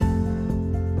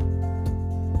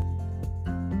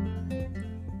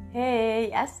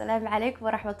Okay, السلام عليكم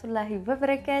ورحمة الله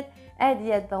وبركاته.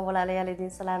 aad baan walaalayaal idin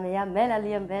salaamaya meel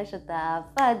aliyan beesha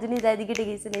daafaha dunida adiga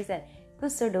dhageysanaysan ku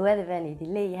soo dhawaada baan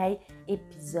idin leeyahay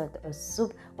episode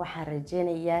cusub. waxaan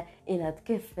rajeynayaa inaad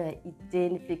ka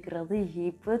faa'iideen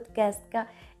fikradihii podcast-ka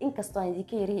inkastoo aan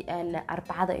idinka yiri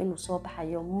arbacada inuu soo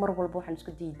baxayo mar walba waxaan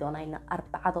isku dayi doonaa in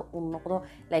arbacada uu noqdo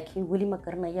laakiin weli ma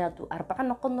garanayo hadduu arbaco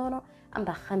noqon doono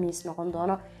amba khamiis noqon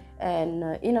doono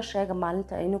ina sheega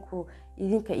maalinta aynaku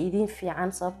idinka idin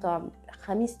fiican sababtoo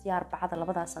khamiistii arbacada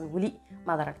labadaasan weli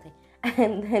maad aragtay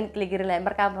aan kala garan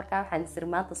markaa waxaan isir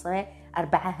maanta samee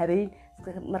arbaca habeen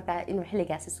markaa inuu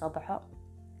xilligaasi soo baxo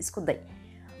isku day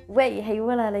waayahay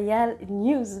walaalayaal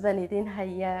news baan idin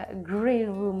hayaa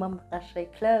Greenroom ma maqashay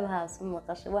Clubhouse ma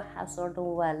maqashay waxaasoo dhan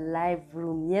waa live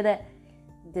roomyada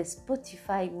the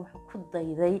Spotify wuxuu ku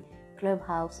dayday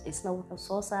Clubhouse isna wuxuu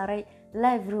soo saaray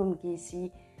live roomkiisii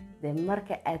de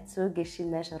marka aad soo gashin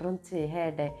meesha runtii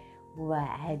heede waa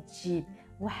cajiib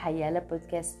waxa yaala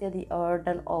podcast-yadii oo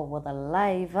dhan oo wada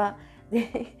live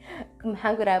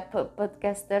maxaan ku raraa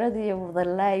podcast-yaradii wada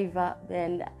live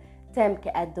time-ka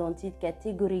aad doontid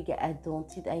category-ga aad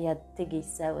doontid ayaad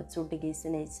tegaysaa waad soo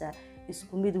dhageysanaysaa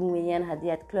isku mid weeyaan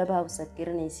haddii aad Clubhouse aad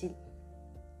garanaysid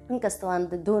inkastoo aan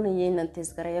doonayay inaan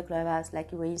test-gareeyo Clubhouse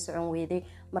laakiin way socon weyday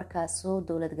markaa soo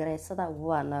dowlad gareysada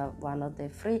waana the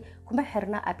free kuma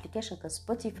xirna application-ka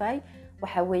Spotify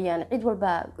waxa weeyaan cid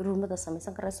walba roomada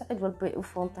samaysan karayso cid walba u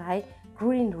foon tahay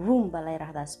Greenroom baa la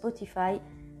yiraahdaa Spotify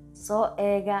soo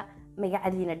eega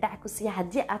magacadiina dhac ku siiya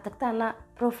haddii aad tagtaana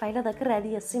profile-ada ka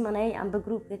raadiya simanay amba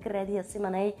group-ka ka raadiya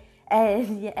simanay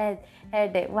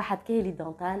aad waxaad ka heli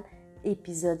doontaan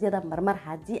episode-yada marmar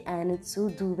haddii aanad soo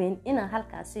duubeen inaan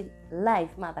halkaasi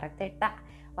live maad aragtay dhac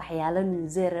waxyaalo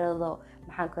newsreado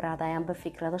maxaan ku raahdaa amba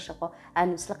fikrado shaqo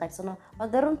aanu isla qaybsano oo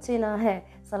daruntiina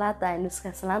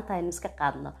salaanta aynu iska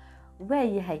qaadno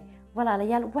waayahay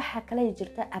walaalayaal waxaa kale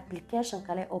jirta application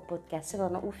kale oo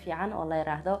podcast-yadana u fiican oo la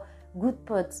yiraahdo Good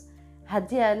Pods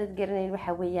haddii aanad garanayn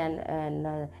waxa weeyaan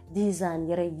design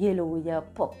yare yellow ya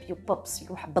pops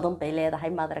wax badan bay leedahay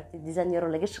maad aragtay design yaro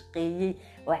laga shaqeeyay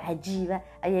oo cajiiba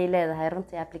ayay leedahay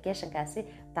runtii application-kaasi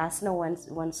taasna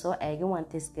waan soo eegay waan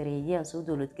test gareeyay aan soo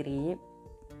download gareeyay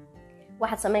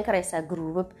waxaad samayn karaysaa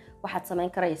group waxaad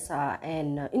samayn karaysaa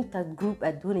inta group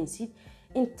aad doonaysid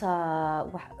inta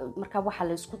marka waxa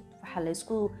la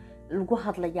isku lagu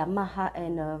hadlayaa maaha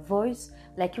voice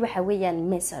laakiin waxa weeyaan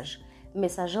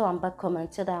message amba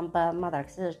commentada amba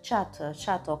madaragtay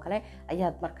chat oo kale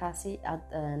ayaad markaasi aad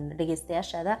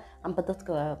dhageystayaashaada amba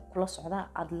dadka kula socda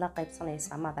aad la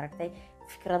qaybsanaysaa madaragtay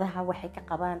fikradaha waxay ka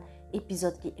qabaan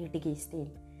episode-kii ay dhageysteen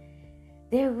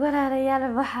de walaalayaal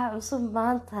waxa cusub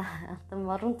maanta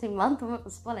runtii maanta ma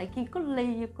cusub laakiin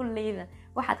kulleyda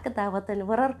waxaad ka daawateen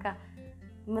wararka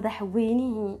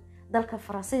madaxweynihii dalka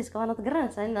Faransiiska waana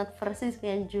garanaysaa inaad Faransiiska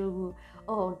aan joogo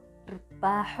oo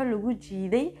dhirbaxo lagu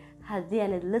jiiday haddii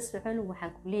aanad la socon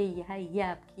waxaan ku leeyahay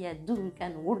yaabkii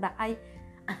adduunkan ugu dhacay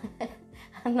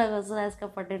annagoo sidaas ka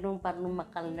fadhino baanu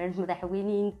maqalnay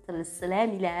madaxweynihii inta la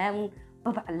salaami lahaa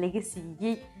babac laga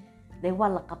siiyey de waa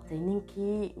la qabtay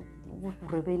ninkii wuxuu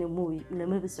rabayna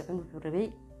lamaba socon wuxuu rabay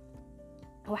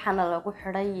waxaana lagu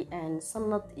xiray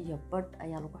sanad iyo badh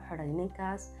ayaa lagu xiray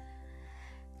ninkaas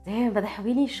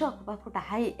madaxweynihii shock baa ku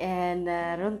dhacay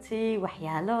runtii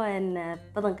waxyaalo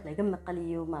badanka laga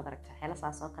maqaliyo maad aragtay waxyaalo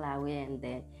saas oo kale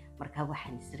weeyaan markaa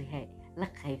waxaan isrihay la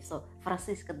qaybso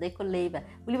Faransiiska day kolleyba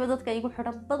waliba dadka igu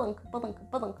xidhan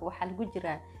badanka waxaa lagu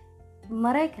jiraa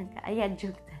Mareykanka ayaa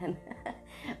joogtaan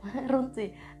runtii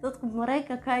dadku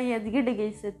Mareykanka ayaa diga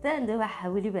dhageysataan de waxa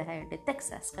waliba hay'ad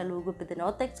Texas-ka loogu badan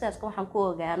oo Texas-ka waxaan ku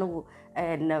ogaa anigu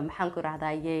maxaan ku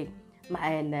raahdaa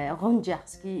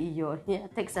Rangers-kii iyo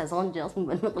Texas Rangers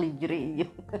ma naqli jiray iyo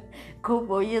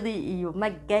cowboyadii iyo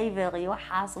MacGyver iyo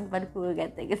waxaas baan ku ogaa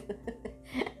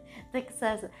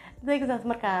Texas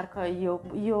markaa arko iyo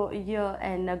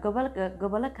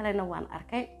gobolo kalena waan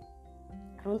arkay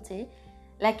runtii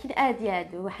laakiin aad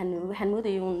waxaan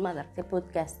moodayay in maad aragtay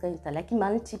podcast-ka inta laakiin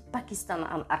maalintii Pakistan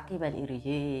aan arkay baan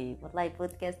iriyay wallahi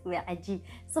podcast waa cajiib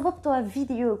sababtoo ah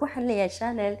video waxaan leeyahay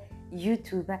channel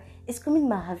YouTube isku mid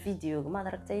maaha video maad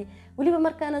aragtay waliba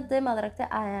markaana de maad aragtay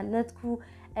aanadku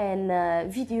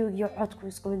video iyo codku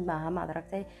isku mid maaha maad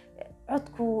aragtay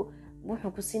codku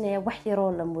wuxuu ku siinayaa wax yar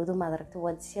oo la moodo maad aragtay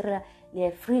waa sir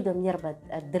freedom yar baad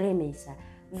dareemaysaa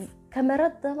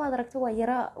kamarada maad aragtay waa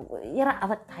yara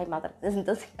adag tahay maad aragtay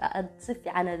dadka aad si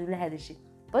fiican aad ula hadashid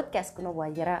podcast-kuna waa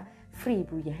yara free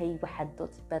buu yahay waxaad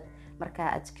doodbad marka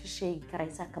aad ka sheegi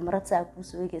karaysaa kamarad saa ku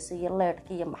soo eegaysa iyo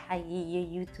leerka iyo maxay iyo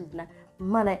YouTube-na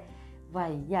male waa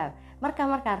yaab marka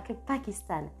arkay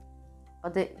Pakistan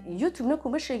ode youtube-na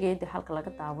kuma sheegaya dee halka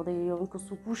laga daawadayo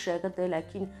inkastuu kuu sheega dee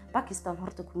laakiin Pakistan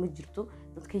horta kuma jirto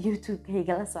dadka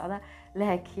youtube-kayga la socda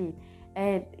laakiin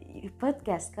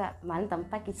podcast-ka maalintan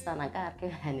Pakistan aan ka arkay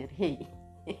waxaan irhey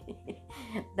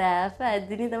daafaha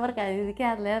dunida markaan idinka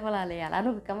hadlaya walaalayaal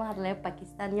anigu kama hadlayo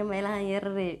Pakistan iyo meelahan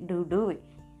yarare dhowdhowe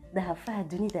daafaha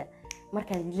dunida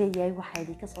markaan leeyahay waxaa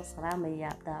idinka soo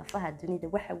salaamayaa daafaha dunida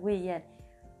waxa weeyaan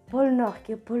Pole Nord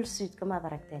iyo Pole Sud kama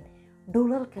aragteen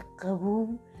dowlalka qabow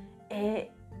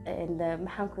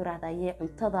maxaan ku raadayay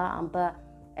cuntada amba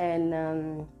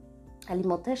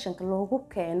alimentation-ka loogu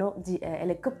keeno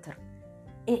helicopter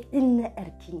inna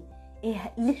arkin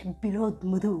 6 bilood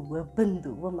madow waa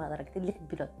bando ma aragtay 6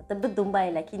 bilood hada bando ma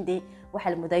laakiin de waxa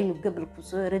la moodaa inuu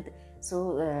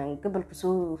gobolku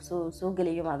soo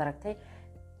galayo ma aragtay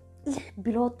 6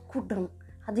 bilood ku dhan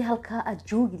hadii halka aad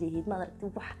joogi lahayd ma aragtay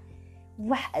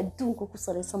wax adduunka ku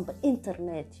saleysan ba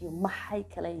internet iyo maxay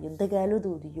kale iyo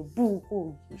dagaaladooda iyo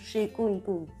buuqooda iyo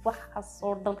sheekooyinkooda waxa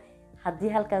soo dhan hadii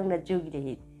halka aad joogi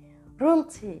lahayd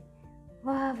runtii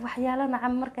waxyaalo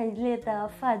nacam markaan leedahay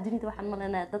daafaha dunida waxaan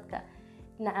maleynaa dadka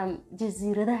nacam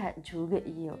jasiiradaha jooga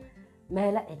iyo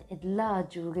meelo cidlaa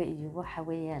jooga iyo waxa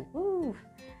weeyaan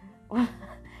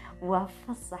waa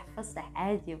fasax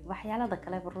caadi waxyaalada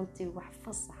kale runtii wax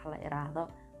fasax la iraahdo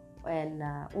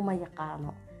uma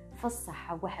yaqaano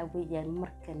fasaxa waxa weeyaan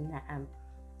marka nacam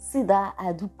sida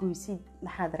aad u goysid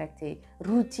maxaad aragtay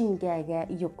routine-gaaga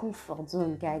iyo comfort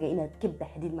zone-gaaga inaad ka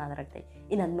baxdid maad aragtay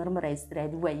inaad marmar ay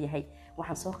istiraadi waa yahay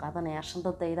waxaan soo qaadanayaa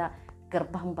shandadayda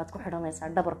garbahan baad ku xidhanaysaa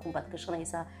dhabarkun baad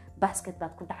gashanaysaa basket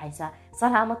baad ku dhacaysaa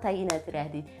salaamo tahay inaad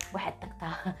tiraahdid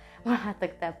waxaad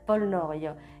tagtaa Pole Nord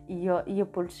iyo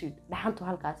Pole Sud dhaxantu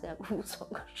halkaas aad ugu soo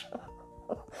gasho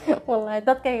wallahi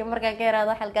dadkayga markaan ka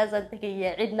yaraado halkaas aan tagaya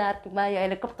cidna arki maayo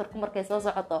helicopter-ku markay soo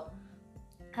socoto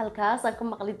halkaas aan ka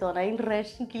maqli doonaa in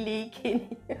raashinka leeyahay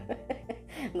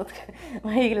dadka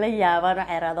way la yaabaan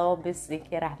waxay raadaan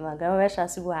bisinka raxmaanka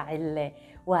meeshaasi waa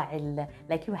cille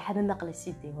laakiin waxaad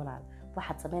maqlaysid walaal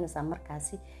waxaad sameynaysaa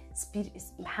markaasi spirit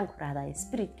maxaan ku raadayay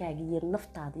spirit-kaaga iyo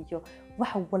naftaada iyo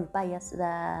wax walba ayaa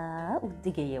sidaa u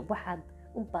digaya waxaad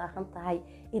u baahan tahay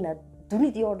inaad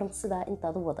dunidii oo dhan sidaa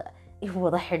intaad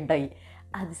wada xidhay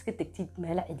aad iska tagtid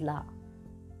meelo cidlaa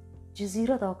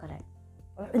jasiirada oo kale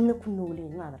oo cidna ku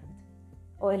nooleen ma aragtay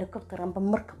oo helicopter amba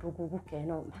markab lagugu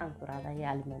keeno maxaan ku raadayay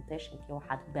alimentation-kii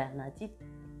waxaad u baahnaatid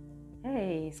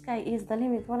sky is the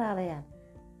limit walaalayaal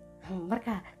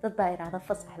marka dad baa iraada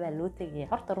fasax baa loo tagay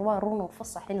horta waa runo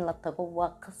fasax in la tago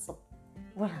waa qasab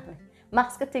walaal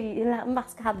max ka tagay ilaa max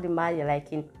ka hadli maayo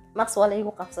laakiin max wala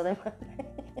igu qabsaday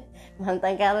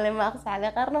maantan ka hadli max xale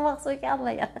qarna max soo ka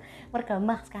hadlaya marka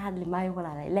max ka hadli maayo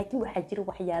walaal laakiin waxa jira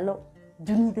waxyaalo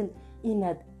dunidan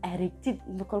inaad aragtid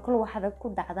kolkol waxaad ku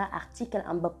dhacdaa article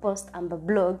amba post amba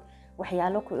blog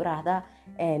waxyaalo ku iraada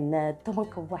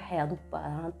tobanka waxaad u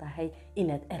baahan tahay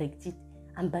inaad aragtid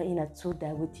amba inaad soo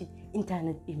daawatid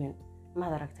intaanad iman ma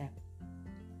aragtay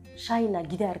China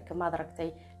gidaarka ma aragtay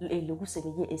lagu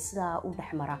sameeyay sidaa u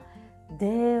dhaxmara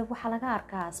de waxa laga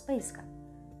arkaa space-ka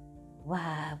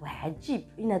waa ajiib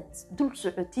inaad dul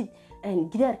socotid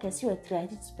gidaarkaasi oo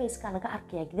tiraadid space-ka laga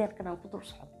arkaya gidaarkan aan ku dul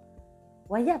socdo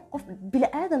wayaab qof bil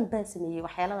aadan baa sameeyay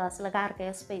waxyaaladaas laga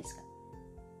arkaya space-ka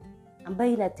amba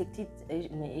inaad tagtid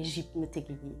Egypt ma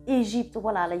tagayay Egypt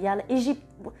walaalayaal Egypt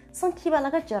sankiiba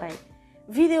laga jaray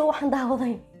video waxaan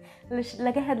daawaday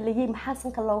laga hadlayay maxaa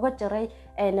sanka looga jaray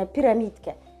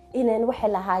pyramidka inaan waxa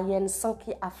lahaayeen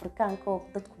sankii Afrikaanka oo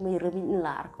dadku may rabin in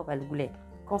la arko baa lagu leeyahay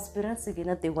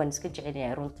conspiracy-gina de waan iska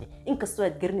jecelnahay runtii inkastoo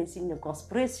aad garanaysid in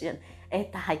conspiration ay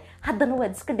tahay haddana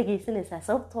waad iska dhageysanaysaa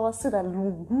sababtoo sida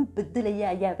lagu bedelaya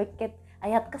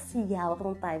ayaad ka sii yaab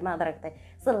runtii ma aragtay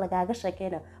sida lagaaga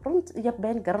sheekayna runtii iyo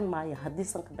been garan maayo haddii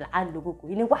sanka bilcaan lagu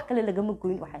gooyin wax kale lagama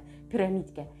gooyin waxa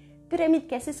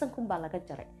pyramidkaasi sankun baa laga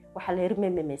jaray waxa la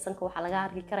yirmay sanka waxa laga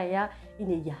arki karayaa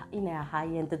inay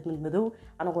ahaayeen dad madow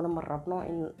anaguna ma rabno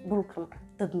in dhulkan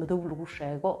dad madow lagu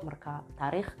sheego marka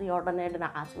taariikhdii oo dhan ee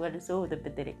dhinacaas waa la soo wada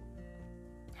bedelay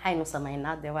waxaynu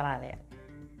sameynaa de walaalayaal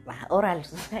oral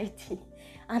society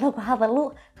anagu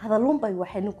hadalun bay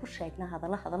waxaynu ku sheegnaa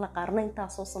hadalla qaarna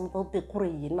intaasoo sanadood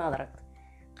qorayeen ma aragtay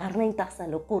qaarna intaas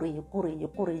la qoray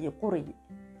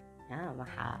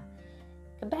maxaa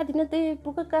kabacdina de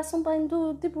buugagaasun baan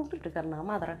dib u dhiganaa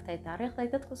ma aragtay taariikhda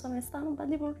dadku sameystaan baan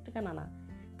dib u dhiganaa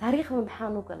taariikhda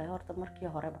maxaan u galay horta markii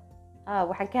horeba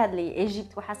waxaan ka hadlayay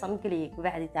Egypt waxa san galay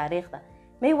kabacdi taariikhda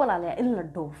may walaalayaa in la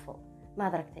dhoofo ma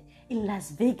aragtay in Las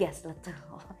Vegas la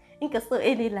tago inkastoo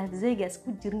ay Las Vegas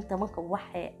ku jirin tamanka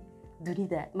waxa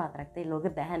dunida ma aragtay looga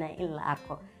baahanaa in la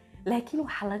arko laakiin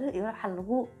waxa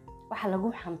lagu waxa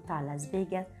lagu xantaa Las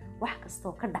Vegas wax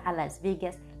kastoo ka dhaca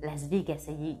Las Vegas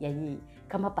ayay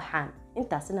kama baxaan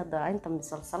intaasina inta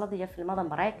misalsalada iyo filmada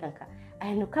Mareykanka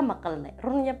aynu ka maqalnay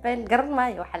run iyo been garan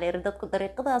maayo waxa la yiri dadku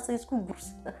dariiqadaas isku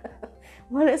guursada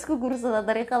wala isku guursada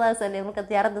dariiqadaas ay marka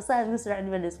diyaaradda saa isku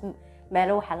socodba isku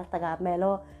meelo waxa la tagaa meelo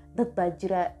dad baa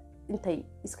jira intay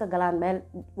iska galaan meel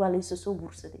waa la soo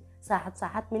guursaday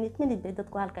saacad minute bay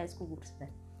dadku halka isku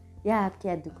guursadaan yaa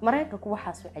abkii adduunka Mareykanku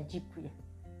waxa soo cajiib ku yahay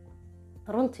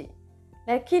runtii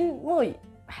laakiin mooy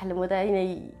waxa la wadaa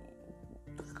inay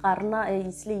qaarna ay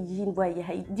isleeyihiin waa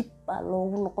yahay dib baa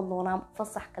loogu noqon doonaa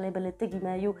fasax kale bala tagi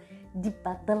maayo dib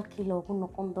baa dalkii loogu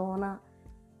noqon doonaa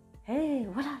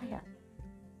walaalayaal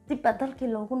dib baa dalkii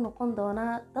loogu noqon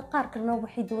doonaa dad qaar kalena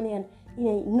waxay doonayaan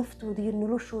inay naftooda iyo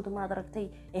noloshooda ma aragtay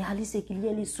ay halis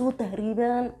geliyaan soo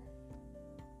tahriibaan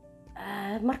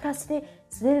markaas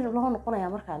sidee loo noqonayaa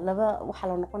marka waxa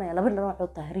la noqonayaa laba nooc oo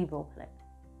tahriib oo kale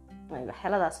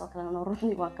xaaladaas oo kale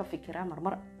runtii waan ka fikiraa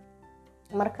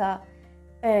marka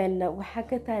waxa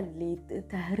ka taallay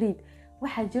tahriib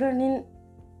waxa jira nin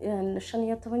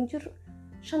 15 jir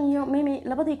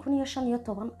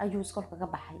 2015 ayuu iskoolka ka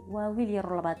baxay waa wiil yar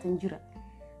 20 jir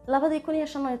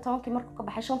 2015 markuu ka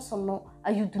baxay 5 sano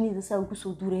ayuu dunida saa ugu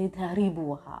soo duuray tahriib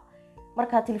uu ahaa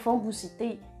marka telefoon buu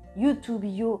sitay YouTube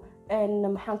iyo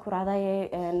maxaan ku raadayay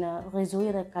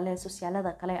reesoyada kale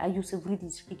socialada kale ayuu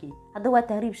sawiradiisa dhigay hadda waa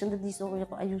tahriib shandadiisa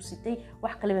ayuu sitay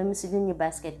wax kale ma sidin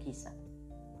basketkiisa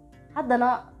haddana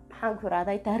maxaan ku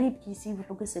raadayay tahriibkiisii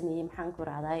wuxuu ka sameeyay maxaan ku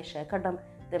raadayay sheekadan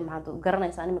maxaad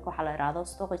garanaysaa nimka waxa la yiraahdo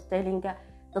storytelling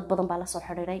dad badan baa la soo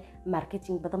xiriiray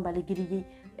marketing badan baa la geliyay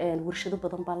warshado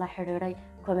badan baa la xiriiray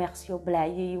commerce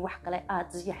blaayay wax kale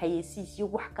aad iyo xayeysiis iyo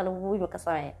wax kale uu ka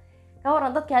sameeyay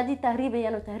كورن dadka hadii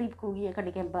tahriibayaan oo tahriibkoogiya ka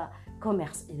dhigeen ba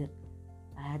commerce idin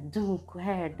adduunku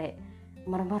heerde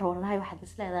marmar wallahi waxa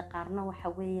isleedahay qaarna waxa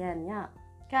weeyaan ya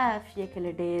kaafiye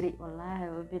kala dheeri wallahi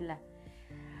wabillah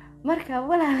marka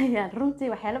walaalayaal runtii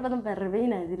waxyaalo badan baan rabay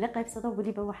inaan idin la qaybsado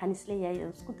waliba waxaan isleeyahay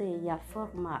isku dayayaa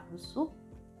format cusub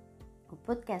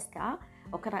podcast-ka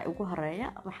oo kana ugu horeeya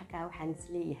waxaan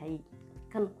isleeyahay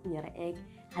kan ku yara eeg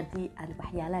hadii aan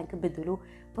waxyaalaan ka bedelo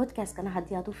podcast-kana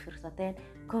hadii aad u fiirsateen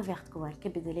cover-ka waan ka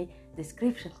bedelay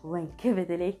description-ka waan ka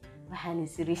bedelay waxaan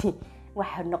isiri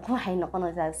waxay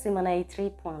noqonaysaa Simanay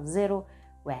 3.0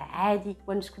 waa caadi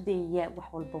waan isku dayayaa wax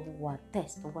walba waa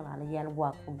test walaalayaal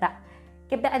waa ku dhac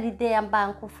kabacdi deeyan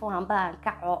baan ku foohan baan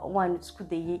kaco waan isku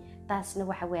dayay taasna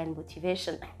waxa weeyaan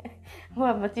motivation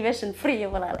waa motivation free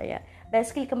walaalayaal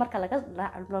baaskilka marka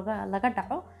laga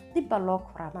dhaco dib baa loo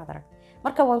koraa ma arag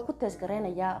marka waan ku test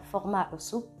gareynayaa format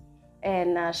cusub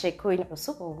sheekooyin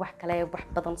cusub oo wax kale wax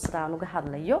badan sidaan uga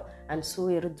hadlayo aan soo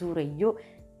yar duurayo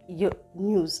iyo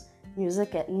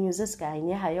newska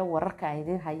ay hayo wararka ay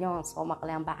idin hayo aan soo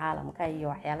maqleen ba caalamka iyo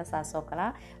waxyaalo saas oo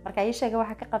kala marka ay sheega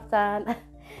waxa ka qabtaan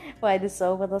waa idin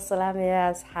soo wada salaamaya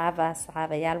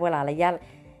asxaabayaal walaalayaal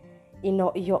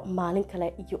iyo maalin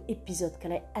kale iyo episode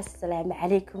kale assalaamu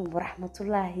calaykum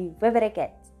waraxmatullaahi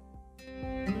wabarakaatuh